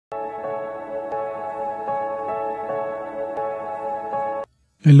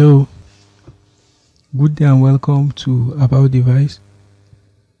Hello, good day and welcome to About Device.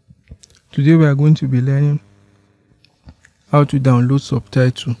 Today we are going to be learning how to download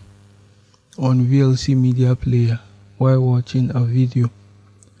Subtitle on VLC media player while watching a video.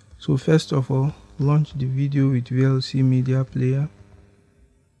 So first of all, launch the video with VLC media player.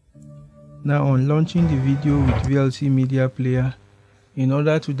 Now on launching the video with VLC media player, in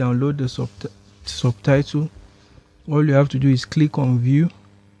order to download the subtitle, all you have to do is click on view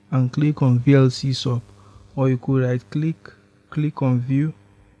and click on VLC sub, or you could right click on view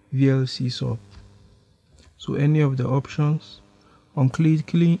VLC sub. So any of the options. On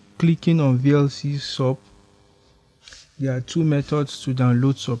clicking on VLC sub, there are two methods to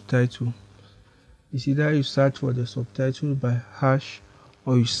download Subtitle. It's either you search for the subtitle by hash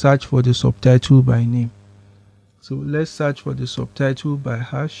or you search for the subtitle by name. So let's search for the subtitle by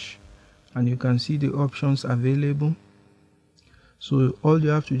hash, and you can see the options available. So all you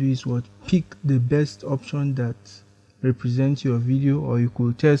have to do is pick the best option that represents your video, or you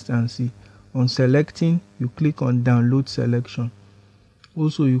could test and see. On selecting, you click on download selection.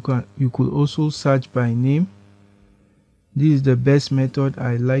 Also you could also search by name. This is the best method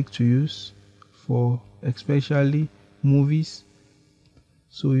I like to use for especially movies.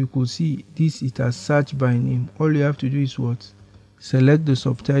 So you could see this, it has search by name. All you have to do is select the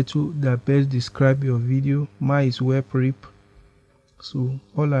subtitle that best describe your video. Mine is web rip. So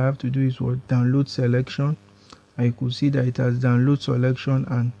all I have to do is download selection. I could see that it has download selection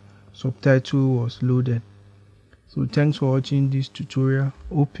and subtitle was loaded. So thanks for watching this tutorial.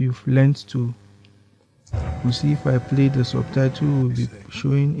 Hope you've learned to. We'll see if I play the subtitle, will be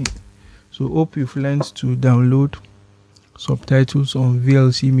showing it. So hope you've learned to download subtitles on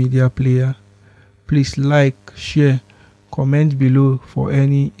VLC media player. Please like, share, comment below for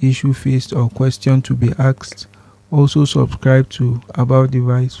any issue faced or question to be asked. Also subscribe to About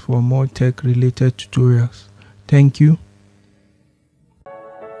Device for more tech related tutorials. Thank you.